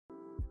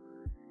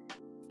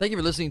Thank you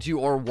for listening to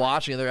or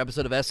watching another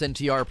episode of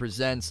SNTR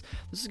Presents.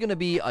 This is going to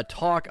be a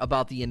talk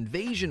about the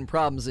invasion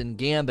problems in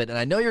Gambit, and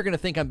I know you're going to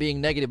think I'm being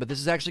negative, but this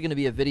is actually going to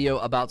be a video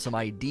about some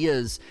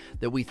ideas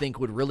that we think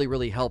would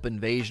really help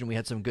invasion. We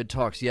had some good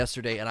talks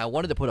yesterday, and I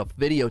wanted to put a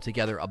video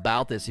together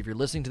about this. If you're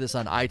listening to this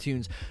on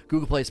iTunes,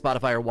 Google Play,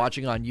 Spotify, or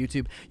watching on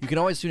YouTube, you can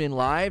always tune in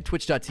live,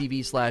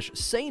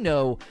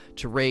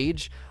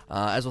 twitch.tv/saynotorage.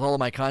 As with all of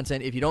my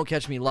content, if you don't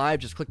catch me live,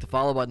 just click the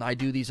follow button. I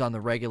do these on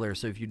the regular,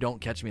 so if you don't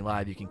catch me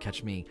live, you can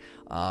catch me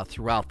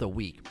throughout the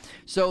week.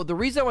 So the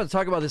reason I want to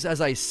talk about this,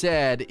 as I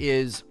said,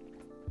 is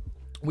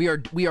we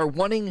are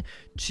wanting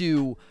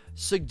to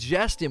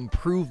suggest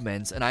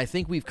improvements, and I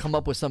think we've come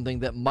up with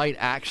something that might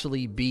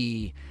actually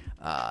be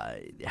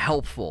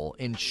helpful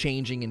in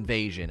changing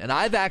invasion. And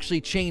I've actually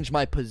changed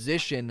my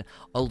position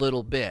a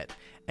little bit.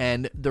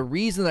 And the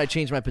reason that I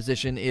changed my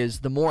position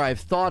is the more I've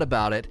thought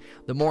about it,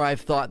 the more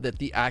I've thought that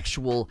the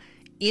actual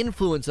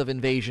influence of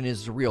invasion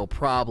is the real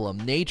problem.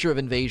 Nature of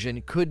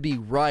invasion could be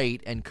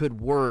right and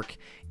could work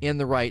in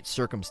the right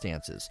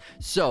circumstances.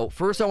 So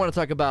first I want to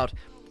talk about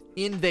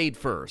invade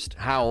first.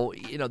 How,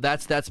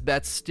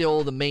 that's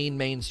still the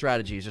main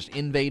strategy, is just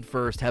invade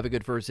first, have a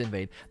good first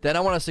invade. Then I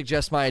want to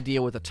suggest my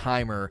idea with a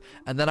timer,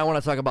 and then I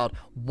want to talk about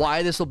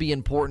why this will be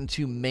important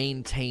to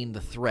maintain the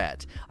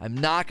threat. I'm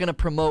not going to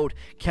promote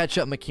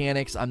catch-up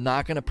mechanics. I'm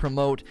not going to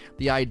promote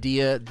the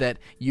idea that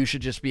you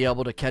should just be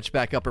able to catch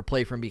back up or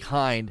play from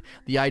behind.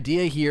 The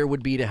idea here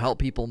would be to help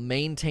people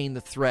maintain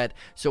the threat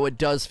so it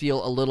does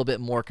feel a little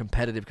bit more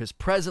competitive, because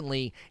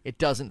presently it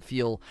doesn't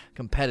feel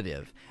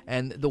competitive.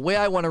 And the way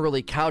I want to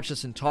really couch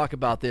this and talk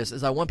about this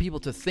is I want people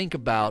to think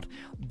about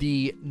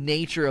the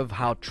nature of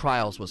how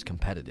Trials was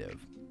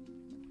competitive.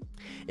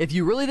 If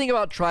you really think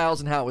about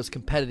Trials and how it was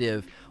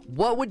competitive,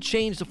 what would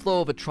change the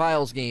flow of a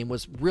Trials game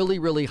was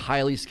really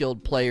highly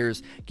skilled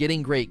players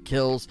getting great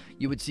kills.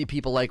 You would see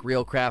people like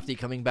Real Crafty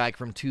coming back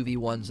from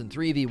 2v1s and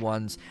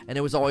 3v1s, and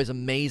it was always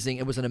amazing.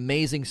 It was an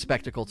amazing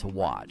spectacle to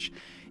watch.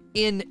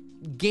 In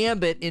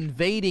Gambit,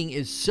 invading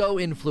is so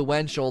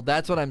influential.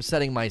 That's what I'm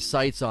setting my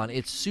sights on.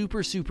 It's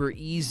super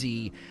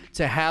easy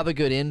to have a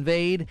good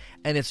invade,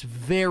 and it's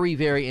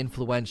very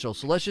influential.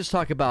 So let's just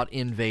talk about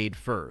invade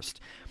first.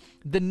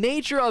 The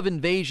nature of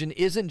invasion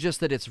isn't just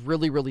that it's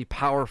really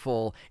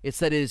powerful, it's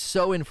that it is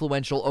so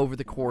influential over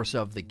the course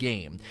of the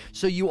game.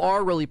 So you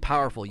are really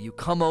powerful. You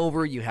come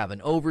over, you have an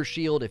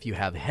overshield. If you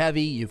have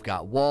heavy, you've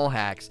got wall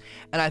hacks.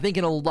 And I think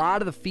in a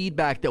lot of the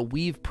feedback that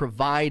we've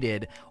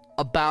provided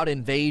about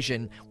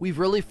invasion, we've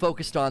really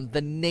focused on the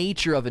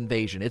nature of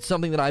invasion. It's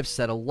something that I've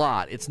said a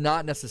lot. It's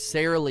not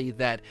necessarily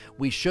that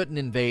we shouldn't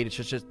invade, it's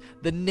just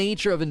the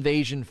nature of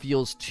invasion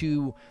feels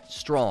too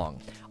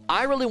strong.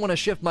 I really want to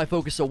shift my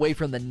focus away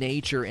from the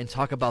nature and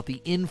talk about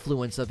the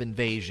influence of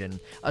invasion,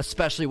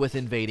 especially with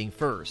invading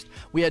first.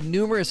 We had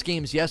numerous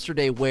games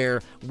yesterday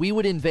where we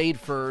would invade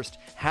first,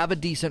 have a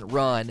decent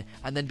run,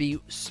 and then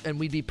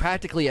we'd be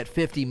practically at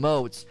 50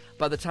 motes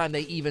by the time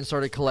they even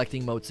started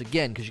collecting motes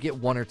again, because you get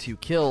 1 or 2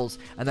 kills,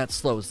 and that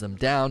slows them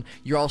down.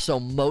 You're also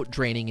mote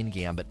draining in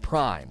Gambit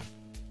Prime.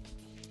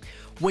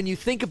 When you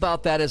think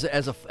about that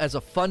as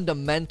a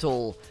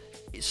fundamental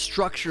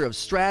structure of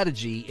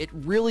strategy, it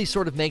really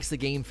sort of makes the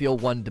game feel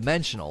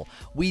one-dimensional.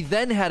 We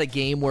then had a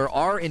game where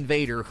our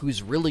invader,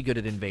 who's really good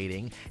at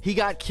invading, he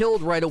got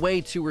killed right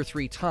away 2 or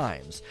 3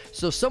 times.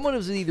 So someone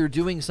was either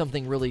doing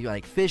something really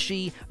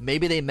fishy,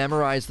 maybe they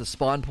memorized the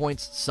spawn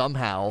points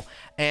somehow,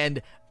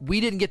 and we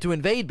didn't get to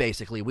invade,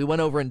 basically. We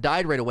went over and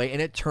died right away,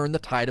 and it turned the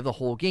tide of the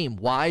whole game.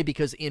 Why?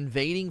 Because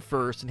invading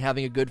first and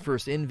having a good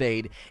first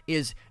invade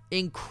is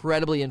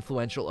incredibly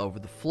influential over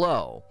the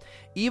flow.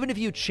 Even if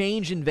you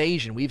change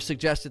invasion, we've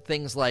suggested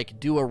things like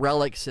do a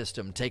relic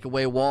system, take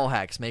away wall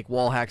hacks, make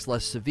wall hacks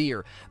less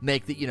severe,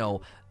 make the,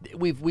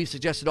 we've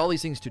suggested all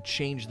these things to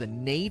change the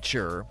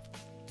nature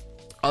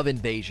of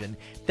invasion.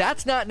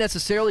 That's not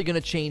necessarily going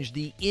to change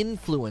the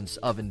influence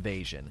of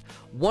invasion.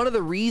 One of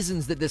the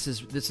reasons that this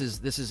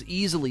is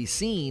easily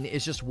seen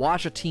is just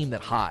watch a team that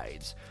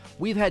hides.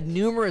 We've had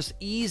numerous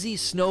easy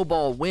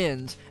snowball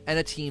wins and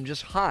a team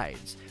just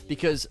hides,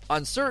 because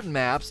on certain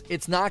maps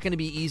it's not going to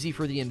be easy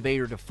for the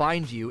invader to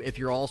find you if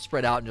you're all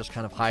spread out and just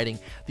kind of hiding.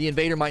 The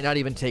invader might not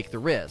even take the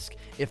risk.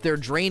 If they're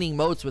draining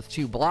motes with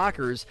 2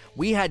 blockers,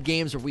 we had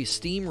games where we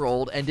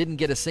steamrolled and didn't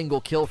get a single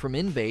kill from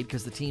invade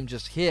because the team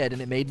just hid,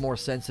 and it made more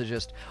sense to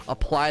just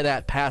apply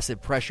that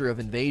passive pressure of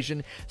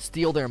invasion,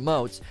 steal their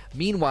motes.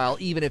 Meanwhile,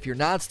 even if you're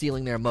not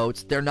stealing their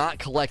motes, they're not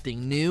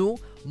collecting new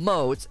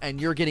motes,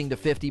 and you're getting to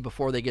 50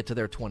 before they get to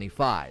their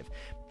 25.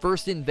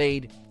 First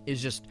invade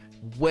is just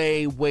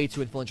way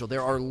too influential.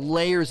 There are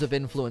layers of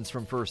influence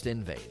from first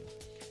invade.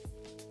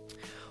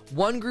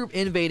 One group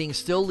invading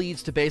still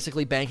leads to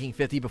basically banking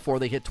 50 before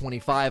they hit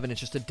 25, and it's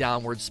just a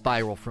downward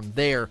spiral from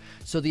there.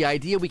 So the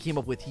idea we came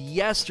up with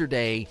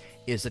yesterday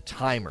is a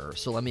timer.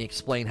 So let me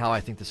explain how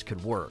I think this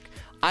could work.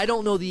 I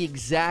don't know the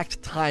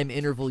exact time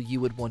interval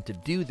you would want to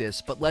do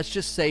this, but let's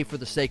just say for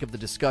the sake of the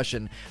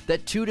discussion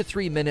that 2 to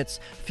 3 minutes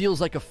feels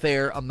like a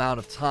fair amount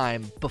of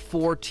time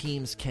before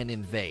teams can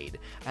invade.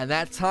 And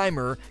that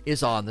timer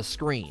is on the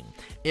screen.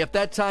 If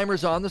that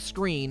timer's on the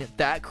screen,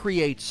 that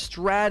creates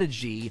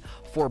strategy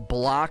for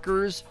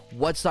blockers.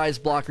 What size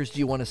blockers do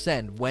you want to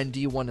send? When do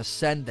you want to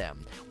send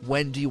them?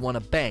 When do you want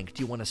to bank?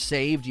 Do you want to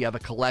save? Do you have a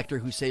collector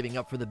who's saving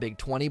up for the big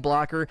 20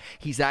 blocker?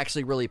 He's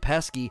actually really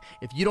pesky.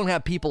 If you don't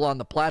have people on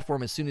the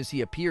platform as soon as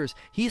he appears,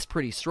 he's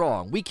pretty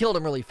strong. We killed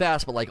him really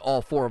fast, but like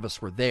all 4 of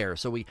us were there,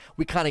 so we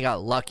kind of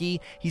got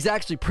lucky. He's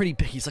actually pretty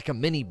big. He's like a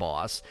mini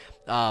boss.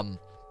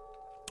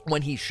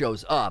 When he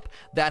shows up,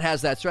 that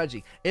has that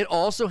strategy. It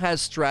also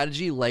has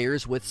strategy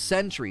layers with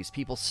sentries,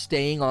 people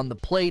staying on the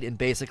plate and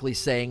basically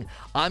saying,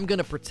 I'm going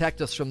to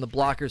protect us from the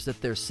blockers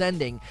that they're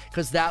sending,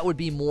 because that would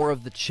be more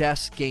of the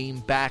chess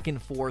game, back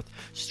and forth,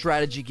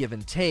 strategy give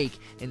and take,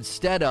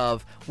 instead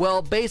of,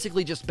 well,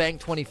 basically just bank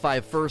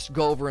 25 first,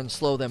 go over and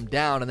slow them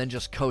down, and then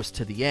just coast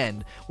to the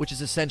end, which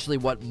is essentially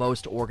what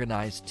most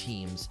organized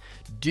teams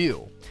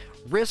do.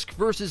 Risk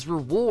versus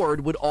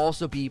reward would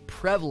also be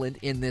prevalent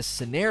in this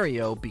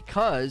scenario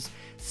because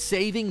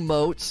saving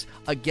moats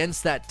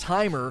against that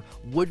timer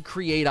would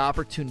create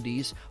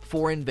opportunities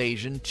for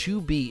invasion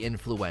to be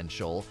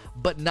influential,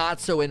 but not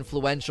so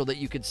influential that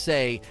you could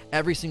say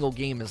every single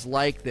game is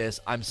like this,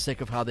 I'm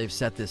sick of how they've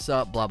set this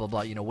up, blah, blah,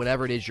 blah,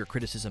 whatever it is your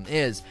criticism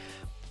is.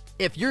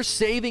 If you're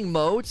saving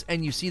moats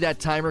and you see that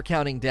timer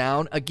counting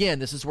down, again,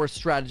 this is where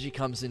strategy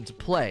comes into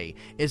play.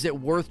 Is it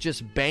worth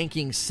just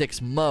banking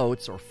 6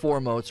 moats or 4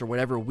 moats or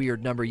whatever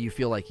weird number you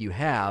feel like you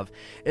have?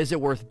 Is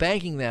it worth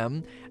banking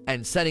them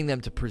and sending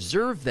them to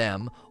preserve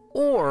them,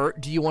 or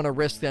do you want to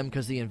risk them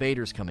because the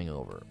invader's coming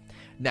over?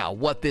 Now,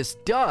 what this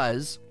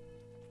does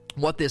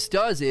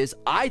is,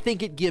 I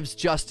think it gives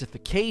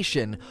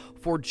justification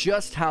for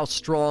just how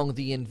strong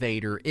the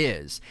invader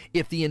is.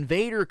 If the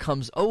invader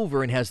comes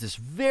over and has this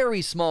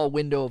very small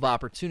window of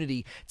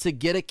opportunity to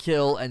get a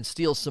kill and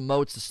steal some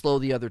moats to slow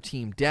the other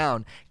team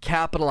down,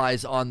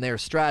 capitalize on their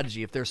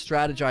strategy. If they're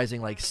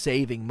strategizing like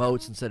saving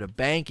moats instead of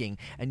banking,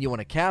 and you want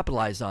to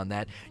capitalize on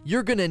that,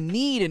 you're going to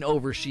need an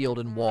overshield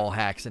and wall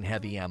hacks and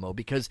heavy ammo,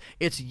 because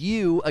it's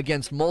you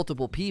against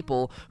multiple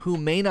people who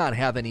may not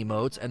have any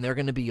moats, and they're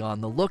going to be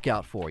on the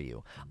lookout for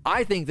you.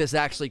 I think this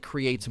actually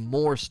creates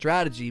more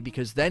strategy,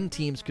 because then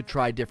teams could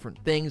try different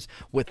things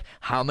with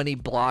how many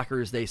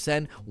blockers they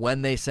send,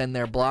 when they send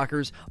their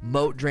blockers.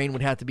 Moat drain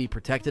would have to be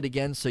protected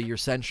again, so your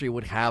sentry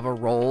would have a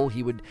role.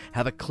 He would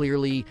have a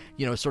clearly,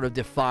 sort of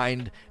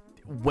defined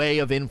way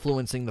of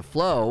influencing the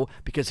flow,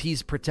 because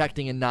he's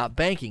protecting and not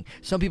banking.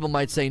 Some people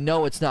might say,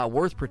 no, it's not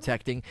worth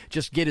protecting.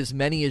 Just get as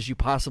many as you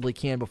possibly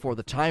can before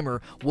the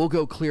timer. We'll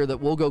go clear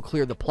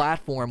the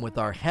platform with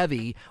our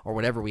heavy or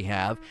whatever we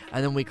have,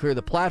 and then we clear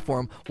the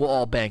platform, we'll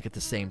all bank at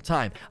the same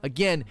time.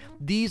 Again,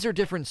 these are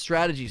different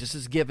strategies. This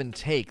is give and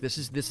take. This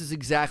is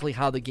exactly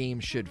how the game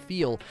should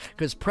feel,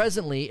 because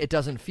presently it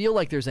doesn't feel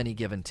like there's any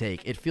give and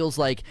take. It feels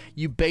like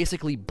you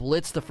basically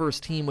blitz the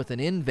first team with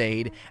an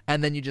invade,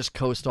 and then you just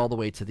coast all the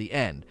way to the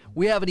end.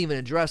 We haven't even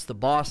addressed the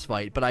boss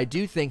fight, but I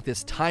do think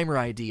this timer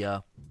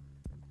idea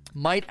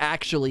might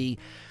actually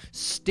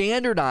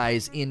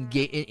standardize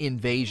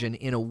invasion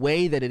in a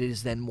way that it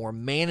is then more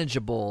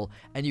manageable,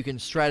 and you can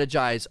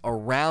strategize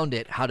around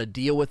it, how to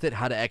deal with it,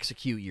 how to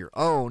execute your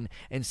own,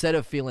 instead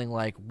of feeling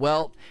like,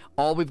 well,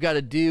 all we've got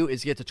to do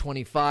is get to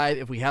 25.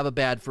 If we have a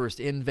bad first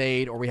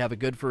invade or we have a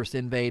good first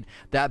invade,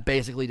 that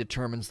basically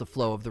determines the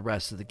flow of the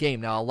rest of the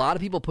game. Now, a lot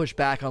of people push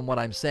back on what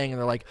I'm saying, and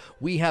they're like,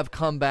 we have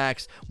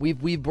comebacks,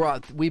 we've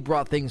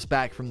brought things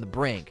back from the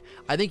brink.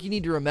 I think you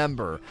need to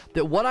remember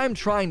that what I'm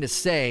trying to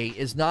say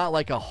is not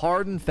like a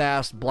hard and fast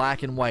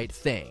black and white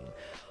thing.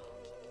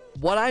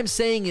 What I'm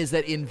saying is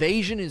that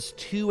invasion is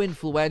too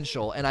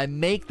influential, and I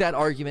make that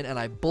argument and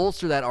I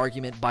bolster that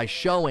argument by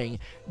showing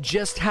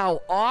just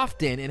how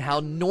often and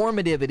how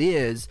normative it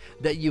is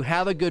that you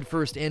have a good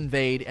first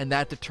invade, and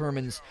that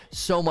determines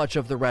so much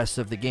of the rest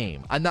of the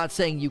game. I'm not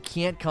saying you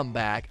can't come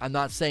back. I'm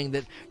not saying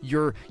that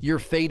your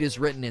fate is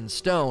written in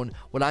stone.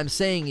 What I'm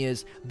saying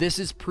is this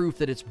is proof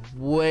that it's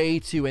way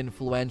too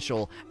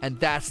influential, and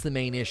that's the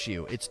main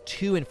issue. It's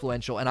too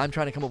influential, and I'm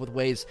trying to come up with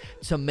ways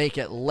to make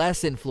it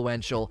less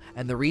influential,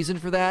 and the reason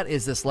for that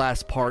is this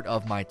last part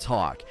of my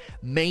talk.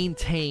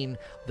 Maintain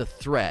the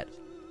threat.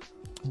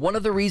 One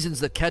of the reasons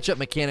that catch-up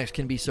mechanics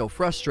can be so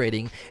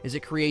frustrating is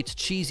it creates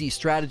cheesy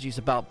strategies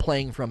about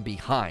playing from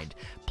behind.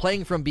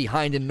 Playing from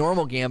behind in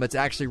normal Gambit's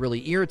actually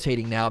really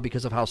irritating now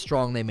because of how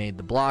strong they made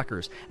the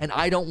blockers, and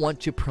I don't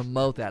want to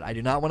promote that. I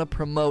do not want to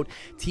promote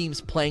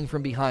teams playing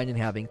from behind and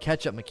having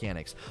catch-up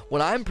mechanics.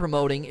 What I'm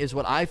promoting is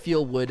what I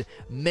feel would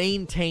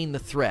maintain the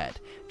threat.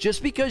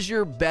 Just because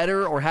you're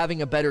better or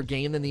having a better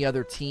game than the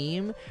other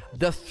team,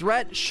 the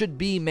threat should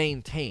be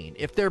maintained.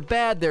 If they're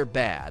bad, they're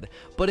bad.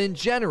 But in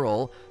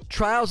general,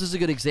 Trials is a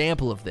good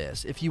example of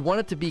this. If you want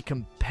it to be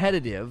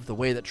competitive, the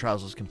way that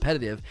Trials is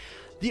competitive,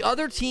 The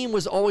other team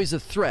was always a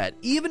threat.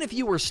 Even if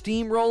you were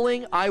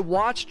steamrolling, I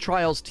watched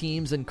Trials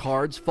teams and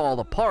cards fall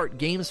apart,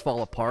 games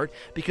fall apart,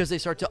 because they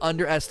start to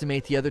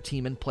underestimate the other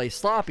team and play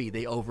sloppy.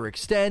 They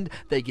overextend,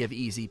 they give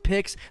easy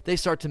picks, they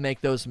start to make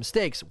those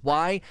mistakes.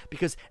 Why?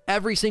 Because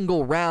every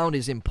single round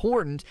is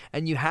important,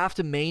 and you have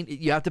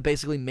to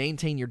basically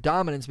maintain your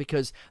dominance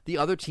because the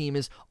other team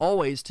is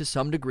always, to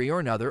some degree or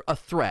another, a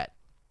threat.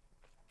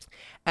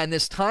 And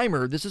this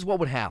timer, this is what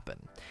would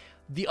happen.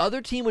 The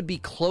other team would be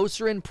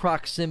closer in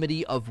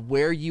proximity of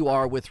where you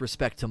are with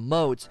respect to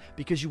moats,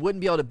 because you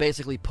wouldn't be able to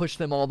basically push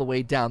them all the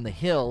way down the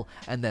hill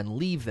and then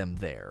leave them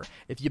there.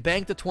 If you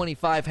bank the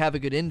 25, have a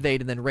good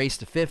invade, and then race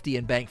to 50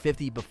 and bank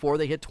 50 before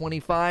they hit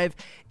 25,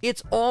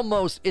 it's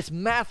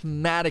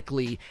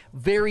mathematically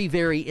very,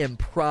 very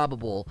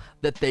improbable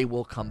that they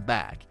will come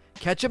back.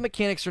 Catch-up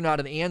mechanics are not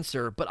an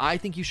answer, but I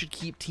think you should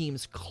keep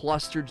teams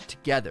clustered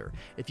together.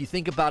 If you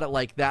think about it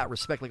like that,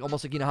 like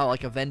almost like, you know how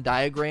like a Venn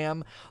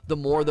diagram, the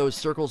more those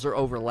circles are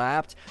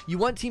overlapped, you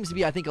want teams to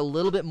be, I think, a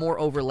little bit more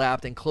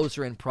overlapped and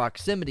closer in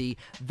proximity,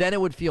 then it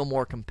would feel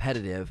more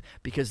competitive,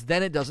 because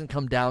then it doesn't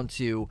come down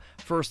to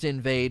first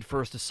invade,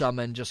 first to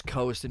summon, just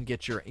coast and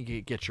get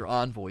your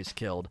envoys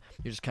killed.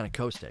 You're just kind of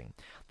coasting.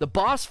 The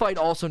boss fight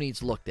also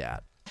needs looked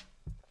at.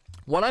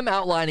 What I'm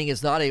outlining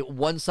is not a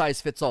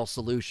one-size-fits-all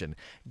solution.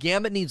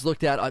 Gambit needs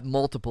looked at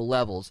multiple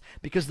levels,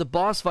 because the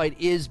boss fight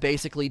is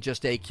basically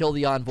just a kill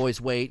the envoys,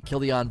 wait,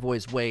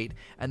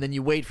 and then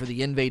you wait for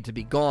the invade to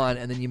be gone,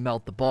 and then you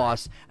melt the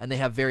boss, and they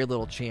have very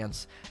little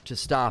chance to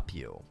stop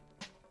you.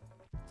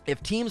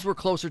 If teams were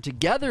closer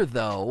together,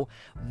 though,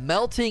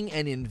 melting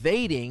and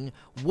invading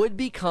would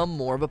become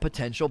more of a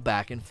potential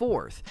back and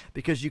forth.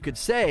 Because you could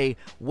say,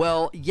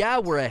 well, yeah,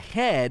 we're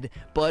ahead,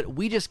 but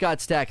we just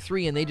got stack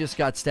 3 and they just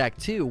got stack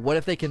 2. What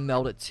if they can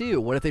melt at 2?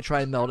 What if they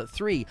try and melt at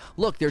 3?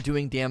 Look, they're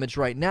doing damage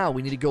right now.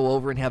 We need to go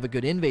over and have a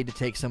good invade to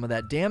take some of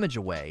that damage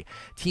away.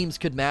 Teams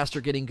could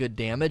master getting good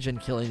damage and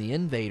killing the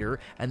invader,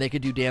 and they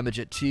could do damage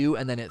at 2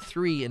 and then at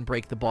 3 and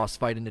break the boss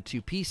fight into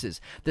 2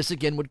 pieces. This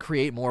again would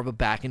create more of a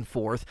back and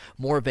forth,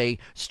 more of a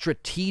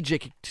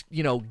strategic,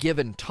 give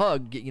and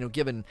tug,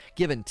 give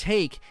and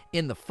take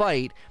in the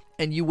fight,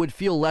 and you would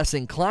feel less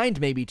inclined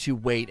maybe to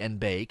wait and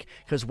bake,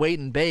 because wait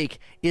and bake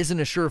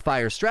isn't a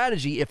surefire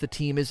strategy if the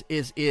team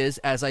is,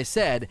 as I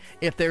said,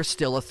 if they're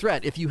still a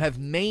threat. If you have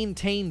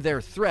maintained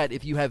their threat,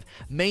 if you have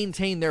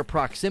maintained their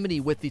proximity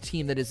with the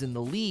team that is in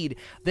the lead,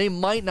 they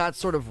might not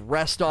sort of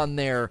rest on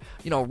their,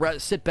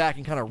 sit back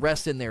and kind of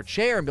rest in their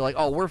chair and be like,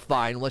 oh, we're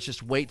fine, let's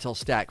just wait till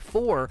stack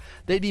 4.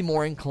 They'd be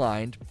more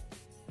inclined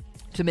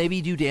to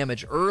maybe do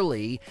damage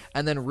early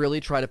and then really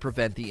try to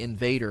prevent the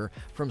invader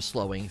from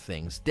slowing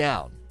things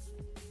down.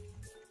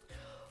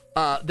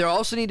 They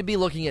also need to be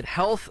looking at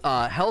health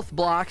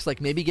blocks,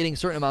 like maybe getting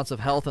certain amounts of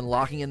health and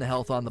locking in the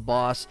health on the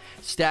boss,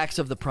 stacks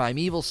of the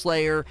Primeval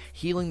Slayer,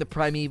 healing the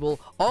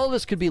Primeval. All of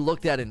this could be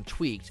looked at and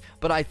tweaked,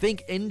 but I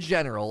think in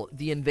general,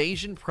 the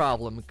invasion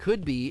problem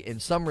could be, in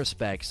some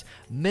respects,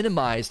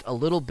 minimized a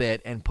little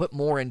bit and put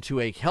more into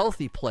a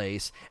healthy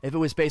place if it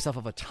was based off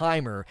of a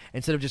timer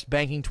instead of just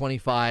banking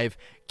 25,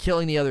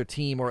 killing the other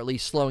team or at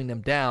least slowing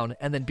them down,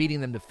 and then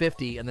beating them to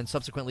 50, and then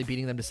subsequently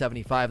beating them to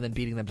 75, and then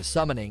beating them to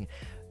summoning.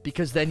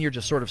 Because then you're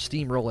just sort of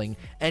steamrolling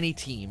any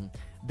team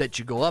that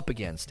you go up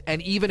against. And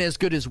even as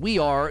good as we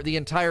are, the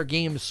entire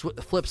game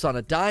flips on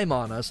a dime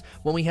on us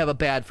when we have a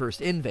bad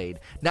first invade.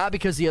 Not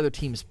because the other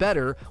team's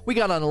better, we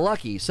got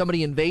unlucky.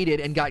 Somebody invaded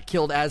and got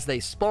killed as they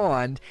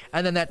spawned,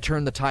 and then that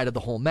turned the tide of the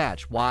whole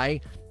match.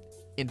 Why?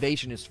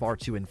 Invasion is far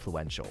too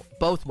influential.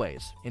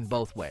 In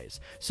both ways.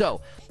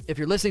 So, if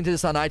you're listening to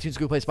this on iTunes,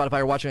 Google Play,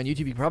 Spotify, or watching on YouTube,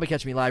 you can probably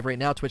catch me live right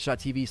now,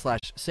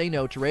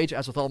 twitch.tv/SayNoToRage.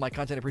 As with all my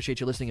content, I appreciate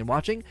you listening and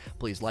watching.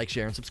 Please like,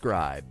 share, and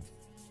subscribe.